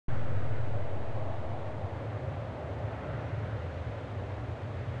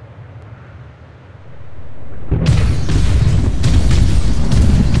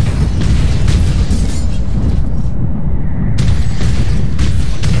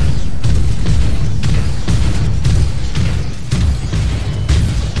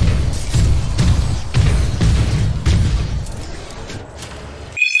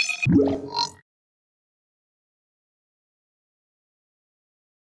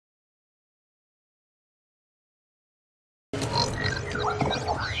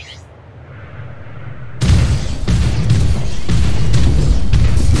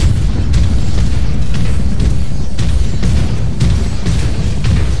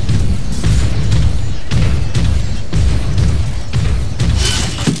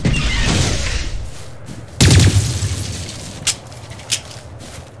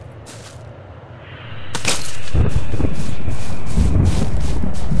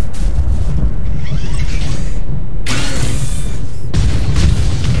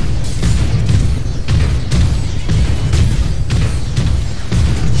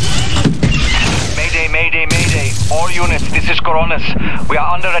Coronis. We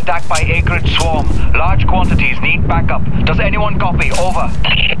are under attack by Acrid Swarm. Large quantities need backup. Does anyone copy? Over.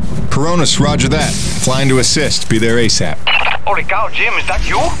 Coronis, roger that. Flying to assist. Be there ASAP. Holy cow, Jim, is that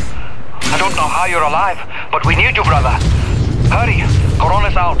you? I don't know how you're alive, but we need you, brother. Hurry.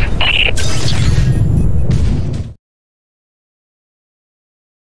 Coronis out.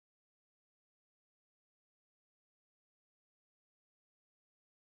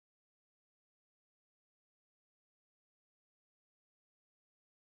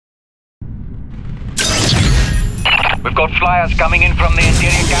 We've got flyers coming in from the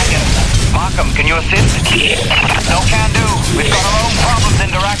interior canyon. Markham, can you assist? No can do. We've got our own problems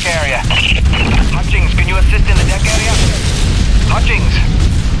in the rack area. Hutchings, can you assist in the deck area? Hutchings?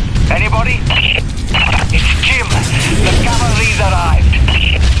 Anybody? It's Jim. The cavalry's arrived.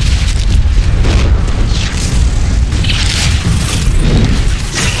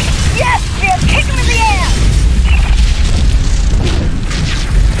 Yes, Jim! Kick him in the ass!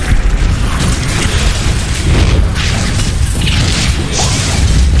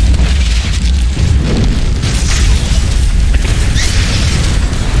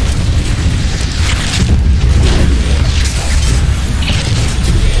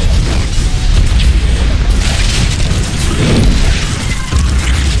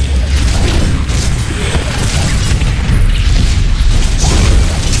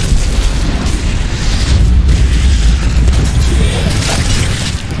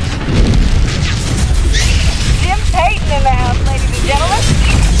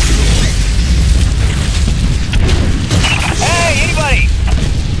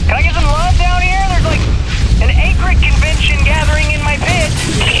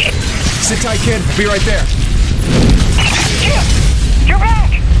 Be right there. Jim! You're back!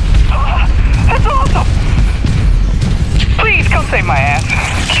 That's awesome! Please come save my ass.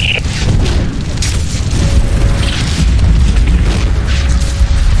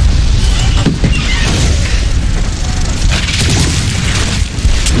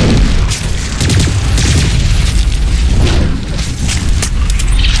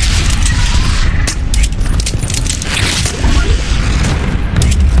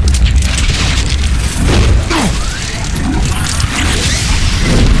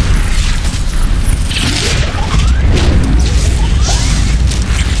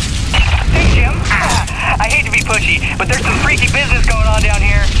 But there's some freaky business going on down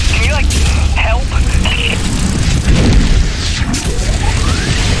here. Can you, help?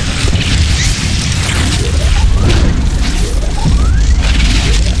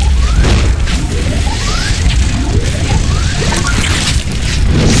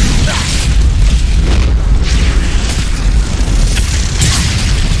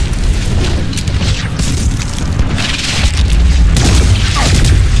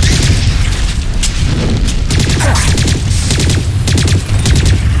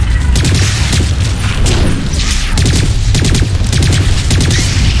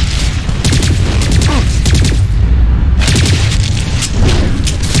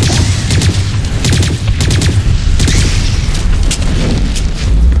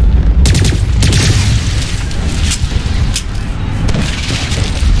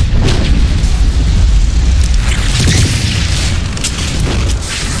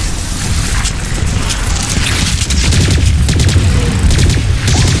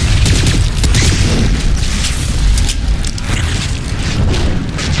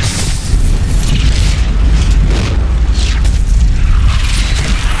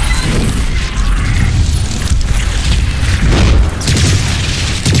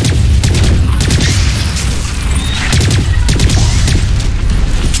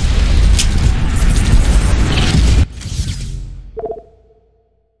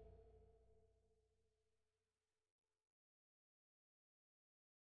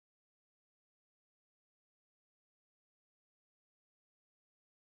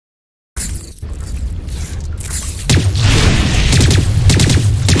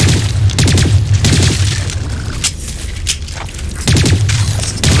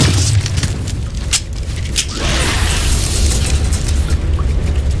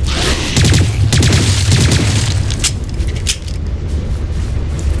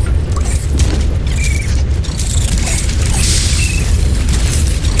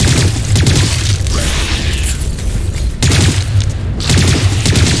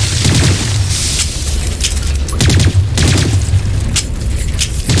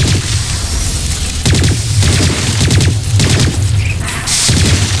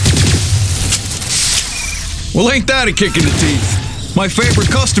 Well, ain't that a kick in the teeth? My favorite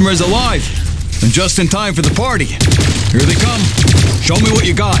customer's alive. And just in time for the party. Here they come. Show me what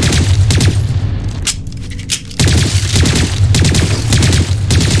you got.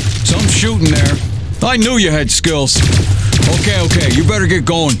 shooting there. I knew you had skills. Okay, you better get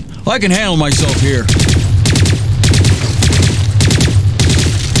going. I can handle myself here.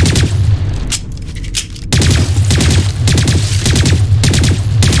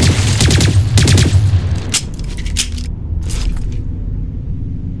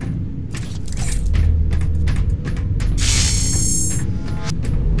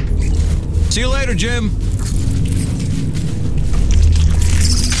 See you later, Jim.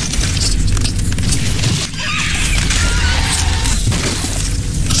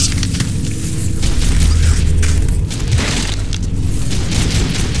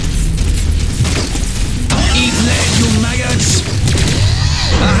 Eat lead, you maggots!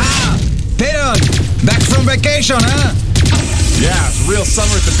 Aha! Peter! Back from vacation, huh? Yeah, it's a real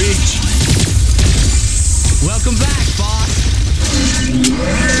summer at the beach. Welcome back, boss.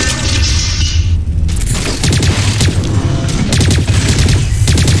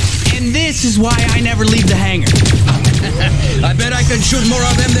 This is why I never leave the hangar. I bet I can shoot more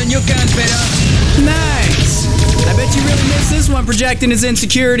of them than you can, Peter. Nice. I bet you really miss this one projecting his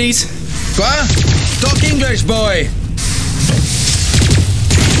insecurities. What? Talk English, boy.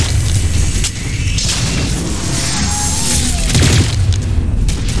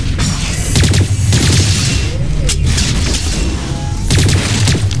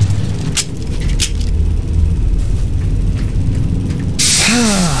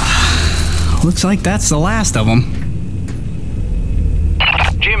 Looks like that's the last of them.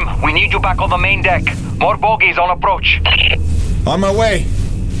 Jim, we need you back on the main deck. More bogies on approach. On my way.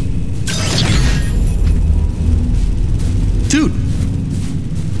 Dude.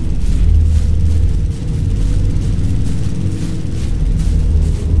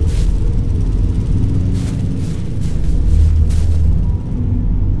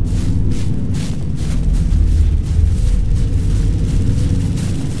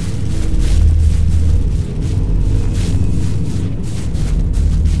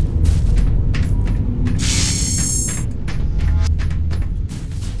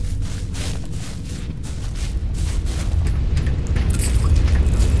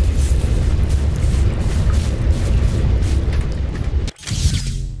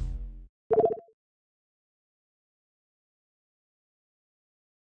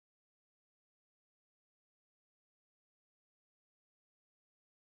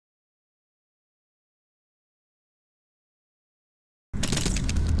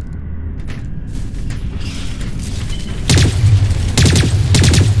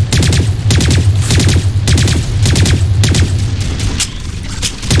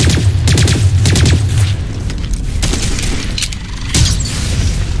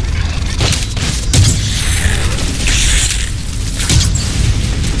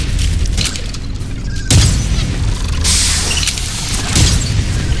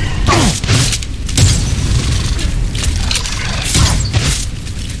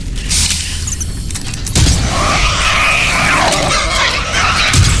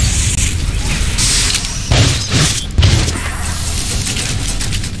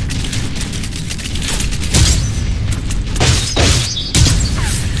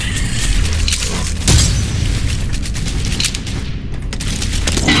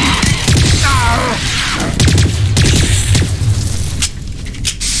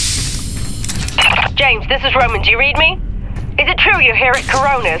 James, this is Roman. Do you read me? Is it true you're here at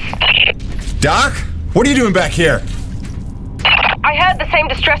Corona's? Doc? What are you doing back here? I heard the same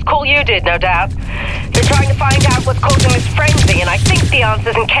distress call you did, no doubt. They're trying to find out what's causing this frenzy, and I think the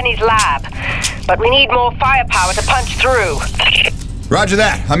answer's in Kenny's lab. But we need more firepower to punch through. Roger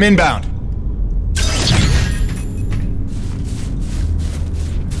that. I'm inbound.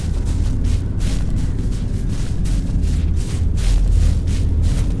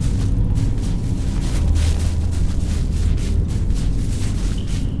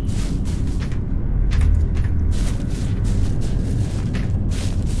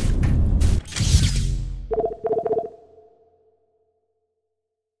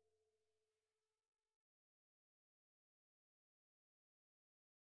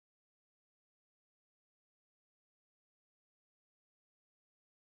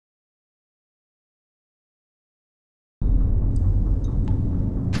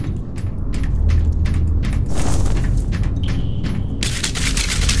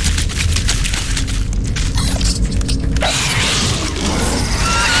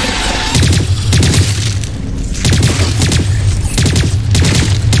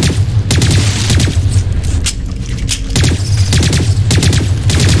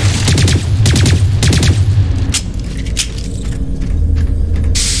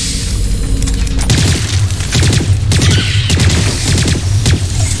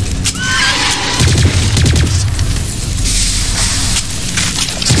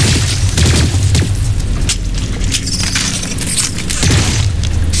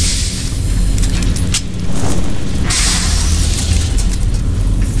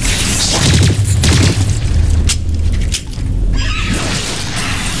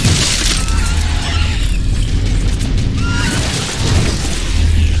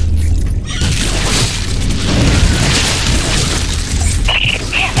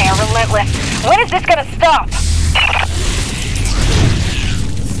 relentless. When is this gonna stop?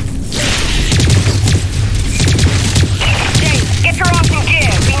 James, get your arms in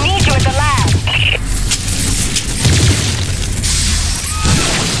gear. We need you at the lab.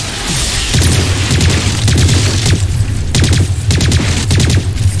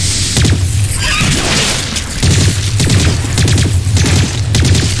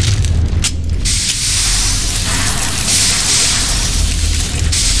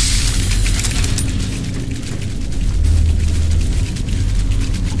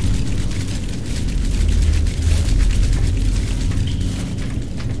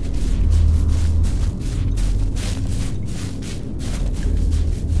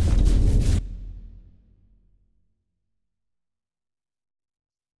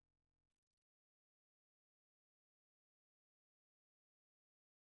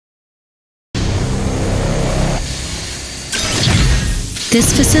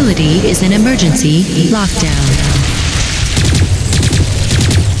 This facility is an emergency lockdown.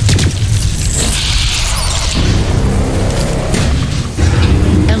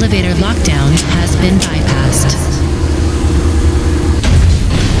 Elevator lockdown has been bypassed.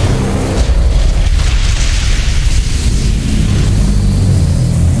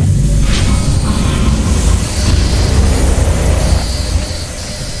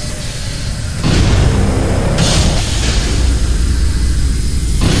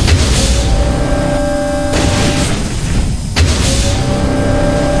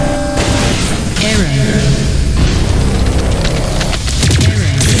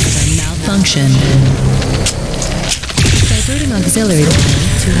 Diverting auxiliary power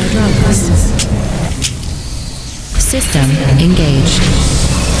to hydraulics. System engaged.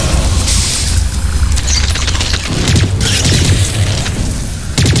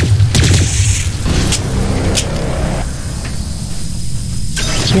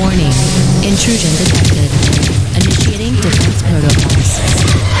 Warning. Intrusion detected. Initiating defense protocols.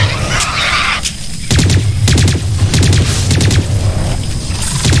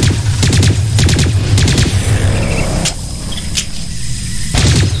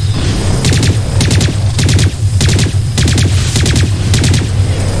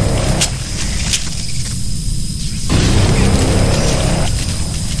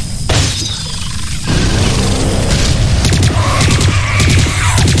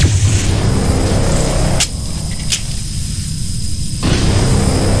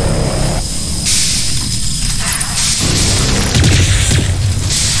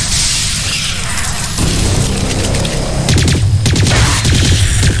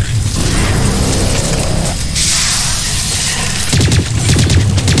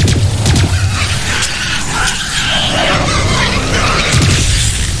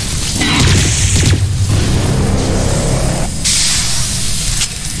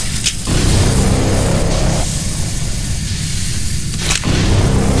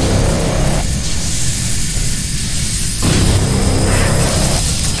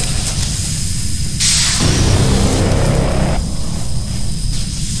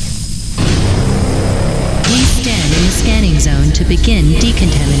 Scanning zone to begin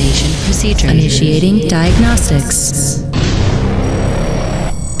decontamination procedure. Initiating diagnostics.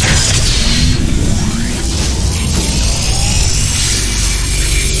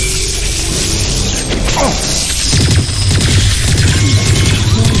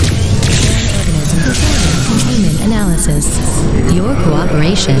 Containment analysis. Your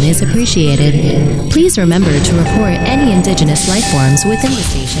cooperation is appreciated. Please remember to report any indigenous life forms within the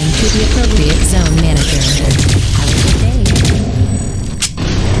station to the appropriate zone manager. Have a good day.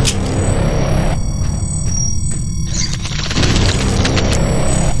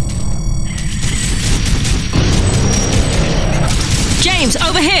 James,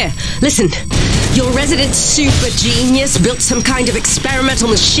 over here! Listen, your resident super genius built some kind of experimental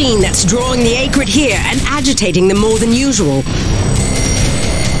machine that's drawing the Acrid here and agitating them more than usual.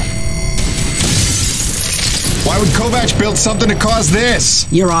 Why would Kovac build something to cause this?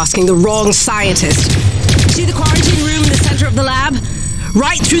 You're asking the wrong scientist. See the quarantine room in the center of the lab?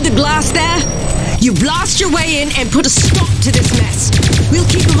 Right through the glass there? You blast your way in and put a stop to this mess. We'll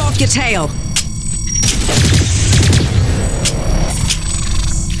keep him off your tail.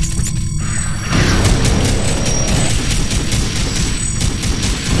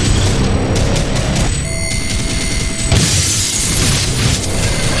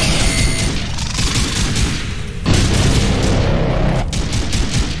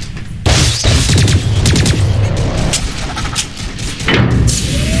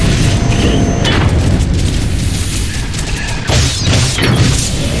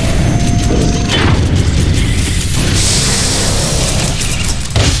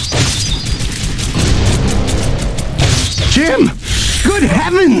 Good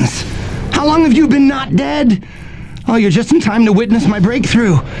heavens! How long have you been not dead? Oh, you're just in time to witness my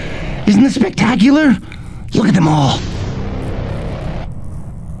breakthrough. Isn't this spectacular? Look at them all.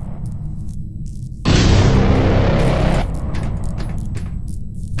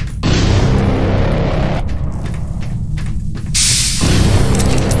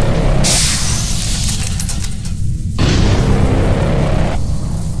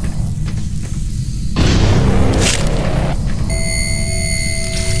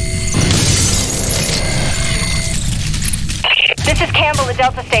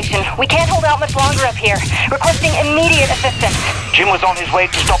 Delta Station. We can't hold out much longer up here. Requesting immediate assistance. Jim was on his way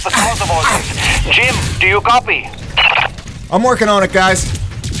to stop the cause of all this. Jim, do you copy? I'm working on it, guys.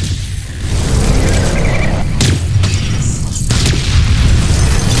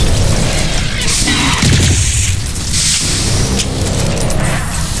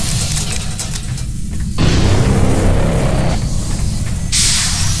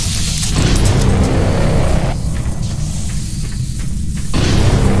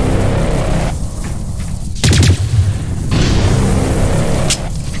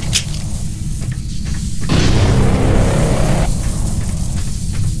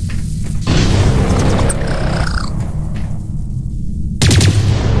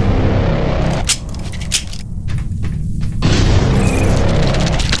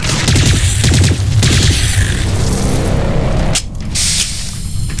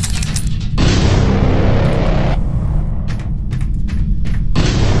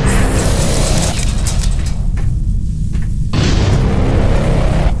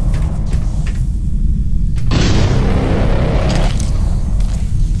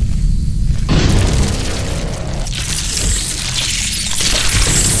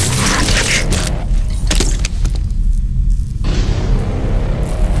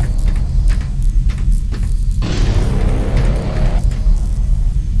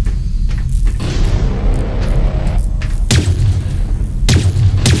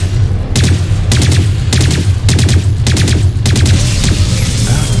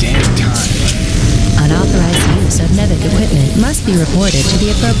 Must be reported to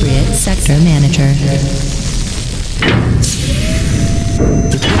the appropriate sector manager.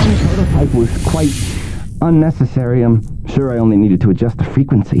 The strong prototype was quite unnecessary. I'm sure I only needed to adjust the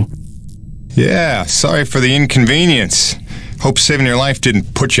frequency. Yeah, sorry for the inconvenience. Hope saving your life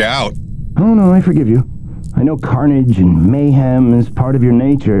didn't put you out. Oh no, I forgive you. I know carnage and mayhem is part of your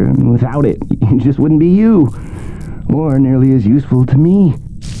nature, and without it, you just wouldn't be you. Or nearly as useful to me.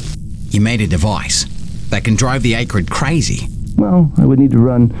 You made a device that can drive the Acrid crazy. Well, I would need to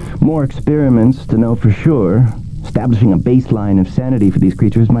run more experiments to know for sure. Establishing a baseline of sanity for these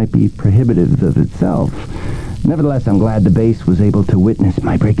creatures might be prohibitive of itself. Nevertheless, I'm glad the base was able to witness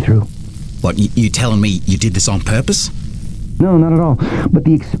my breakthrough. What, you telling me you did this on purpose? No, not at all. But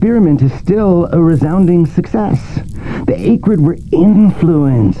the experiment is still a resounding success. The Acrid were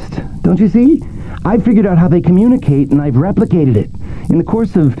influenced. Don't you see? I've figured out how they communicate, and I've replicated it. In the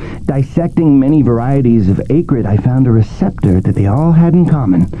course of dissecting many varieties of Acrid, I found a receptor that they all had in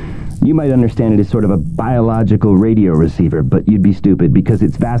common. You might understand it as sort of a biological radio receiver, but you'd be stupid because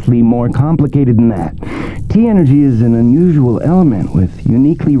it's vastly more complicated than that. T-energy is an unusual element with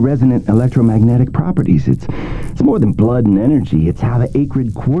uniquely resonant electromagnetic properties. It's more than blood and energy. It's how the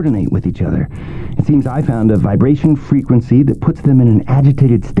Acrid coordinate with each other. It seems I found a vibration frequency that puts them in an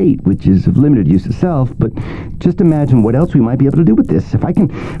agitated state, which is of limited use itself, but just imagine what else we might be able to do with this. If I can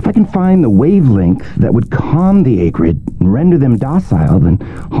find the wavelength that would calm the Acrid and render them docile, then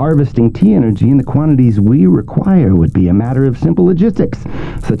harvesting T-energy in the quantities we require would be a matter of simple logistics,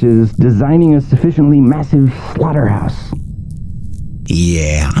 such as designing a sufficiently massive slaughterhouse.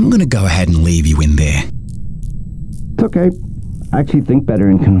 Yeah, I'm gonna go ahead and leave you in there. It's okay. I actually think better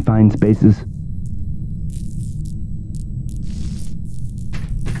in confined spaces.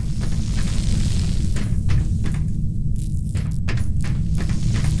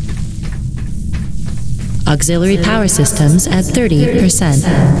 Auxiliary power systems at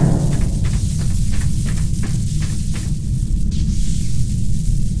 30%.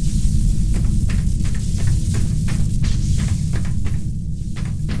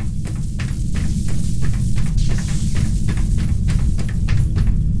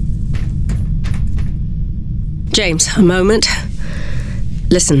 James, a moment.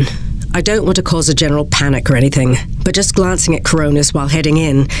 Listen, I don't want to cause a general panic or anything, but just glancing at Coronis while heading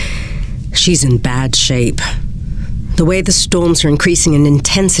in, she's in bad shape. The way the storms are increasing in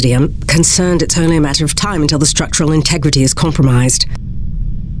intensity, I'm concerned it's only a matter of time until the structural integrity is compromised.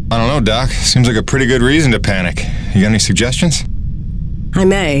 I don't know, Doc. Seems like a pretty good reason to panic. You got any suggestions? I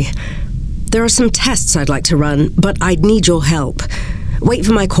may. There are some tests I'd like to run, but I'd need your help. Wait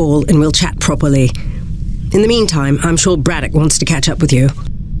for my call and we'll chat properly. In the meantime, I'm sure Braddock wants to catch up with you.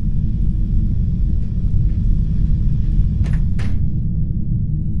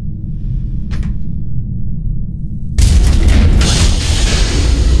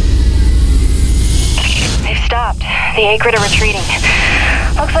 They've stopped. The Acrid are retreating.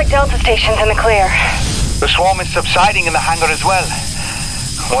 Looks like Delta Station's in the clear. The swarm is subsiding in the hangar as well.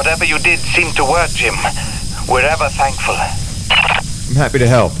 Whatever you did seemed to work, Jim. We're ever thankful. I'm happy to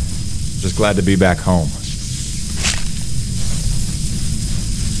help. Just glad to be back home.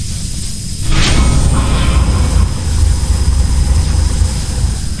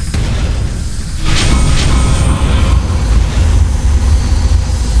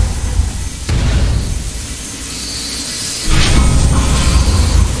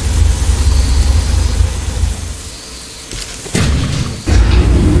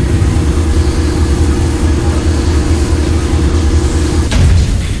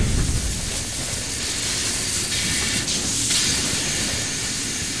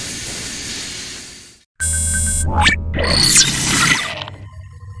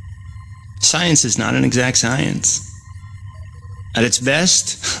 Science is not an exact science. At its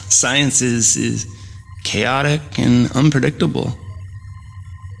best, science is chaotic and unpredictable.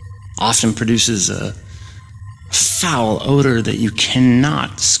 Often produces a foul odor that you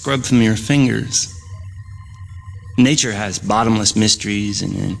cannot scrub from your fingers. Nature has bottomless mysteries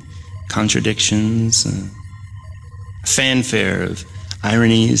and contradictions, a fanfare of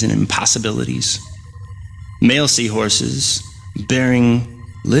ironies and impossibilities. Male seahorses bearing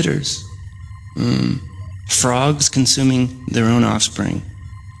litters. Frogs consuming their own offspring.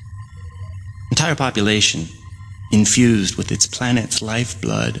 Entire population infused with its planet's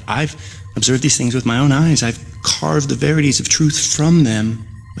lifeblood. I've observed these things with my own eyes. I've carved the verities of truth from them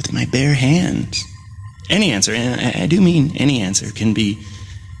with my bare hands. Any answer, and I do mean any answer, can be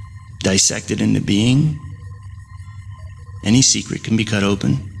dissected into being. Any secret can be cut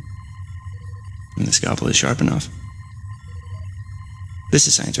open when the scalpel is sharp enough. This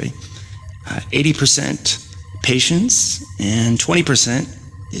is science, right? 80% patience and 20%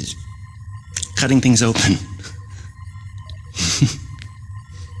 is cutting things open.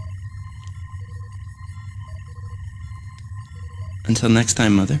 Until next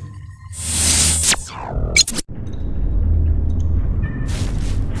time, Mother.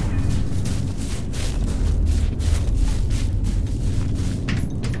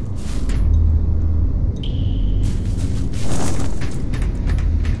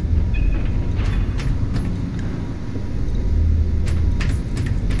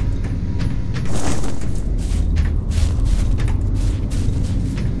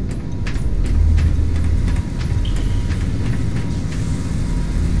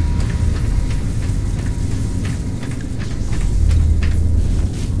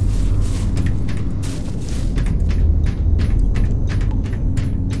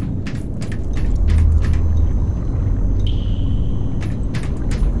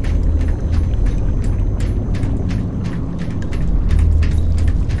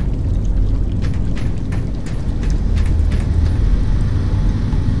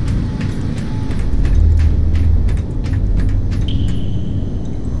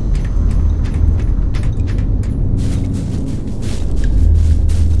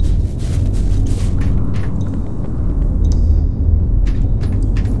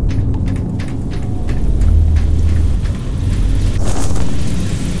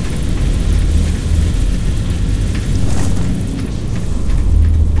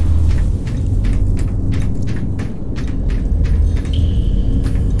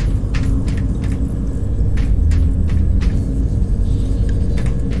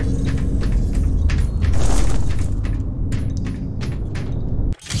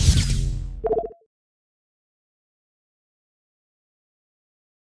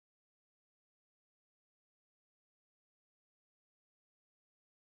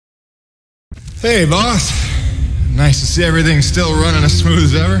 Hey, boss. Nice to see everything still running as smooth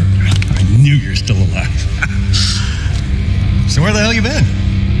as ever. I knew you're still alive. So where the hell you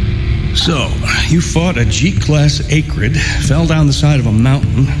been? So, you fought a G-class Acrid, fell down the side of a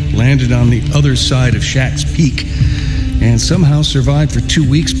mountain, landed on the other side of Shack's Peak, and somehow survived for 2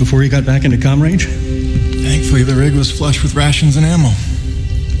 weeks before you got back into comm range? Thankfully, the rig was flush with rations and ammo.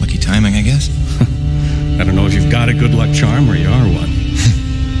 Lucky timing, I guess. I don't know if you've got a good luck charm or you are one.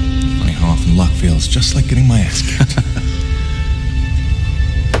 Funny how often luck feels just like getting my ass kicked.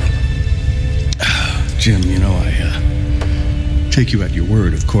 Jim, you know, I take you at your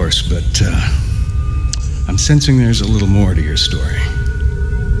word, of course, but I'm sensing there's a little more to your story.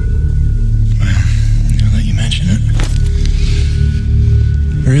 Well, now that you mention it.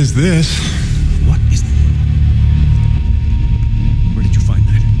 There is this. What is... Where did you find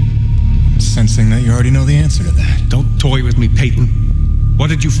that? I'm sensing that you already know the answer to that. Don't toy with me, Peyton. What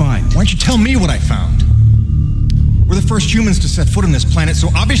did you find? Why don't you tell me what I found? We're the first humans to set foot on this planet, so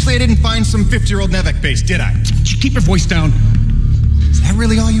obviously I didn't find some 50-year-old Nevek base, did I? Keep your voice down. Is that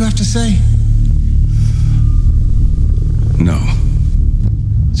really all you have to say? No.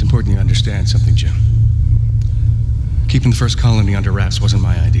 It's important you understand something, Jim. Keeping the first colony under wraps wasn't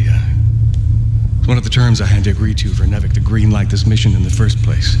my idea. It's one of the terms I had to agree to for Nevek to greenlight this mission in the first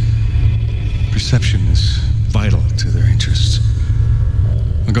place. Perception is vital to their interests.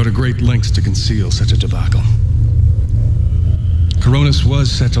 I'll go to great lengths to conceal such a debacle. Coronis was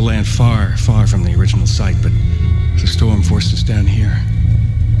set to land far, far from the original site, but the storm forced us down here.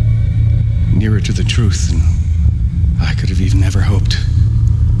 Nearer to the truth than I could have even ever hoped.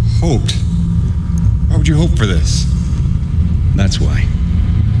 Hoped? Why would you hope for this? That's why.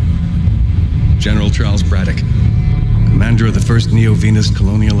 General Charles Braddock, commander of the 1st Neo-Venus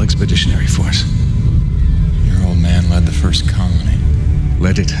Colonial Expeditionary Force. Your old man led the first colony.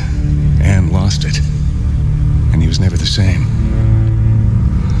 Led it, and lost it. And he was never the same.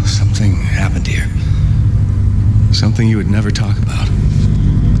 Something happened here. Something you would never talk about.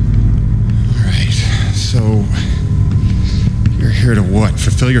 All right, so... you're here to what?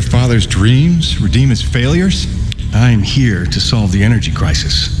 Fulfill your father's dreams? Redeem his failures? I'm here to solve the energy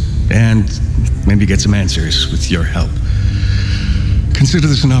crisis. And maybe get some answers with your help. Consider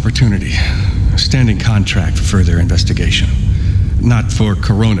this an opportunity. A standing contract for further investigation. Not for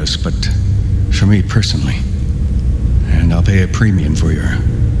Coronis, but for me personally. And I'll pay a premium for your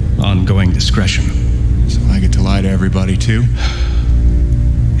ongoing discretion. So I get to lie to everybody, too?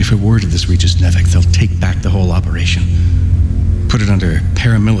 If a word of this reaches Nevek, they'll take back the whole operation. Put it under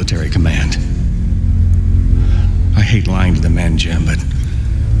paramilitary command. I hate lying to the men, Jim, but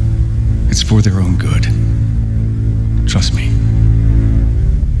it's for their own good. Trust me.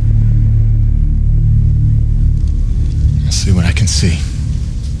 I'll see what I can see.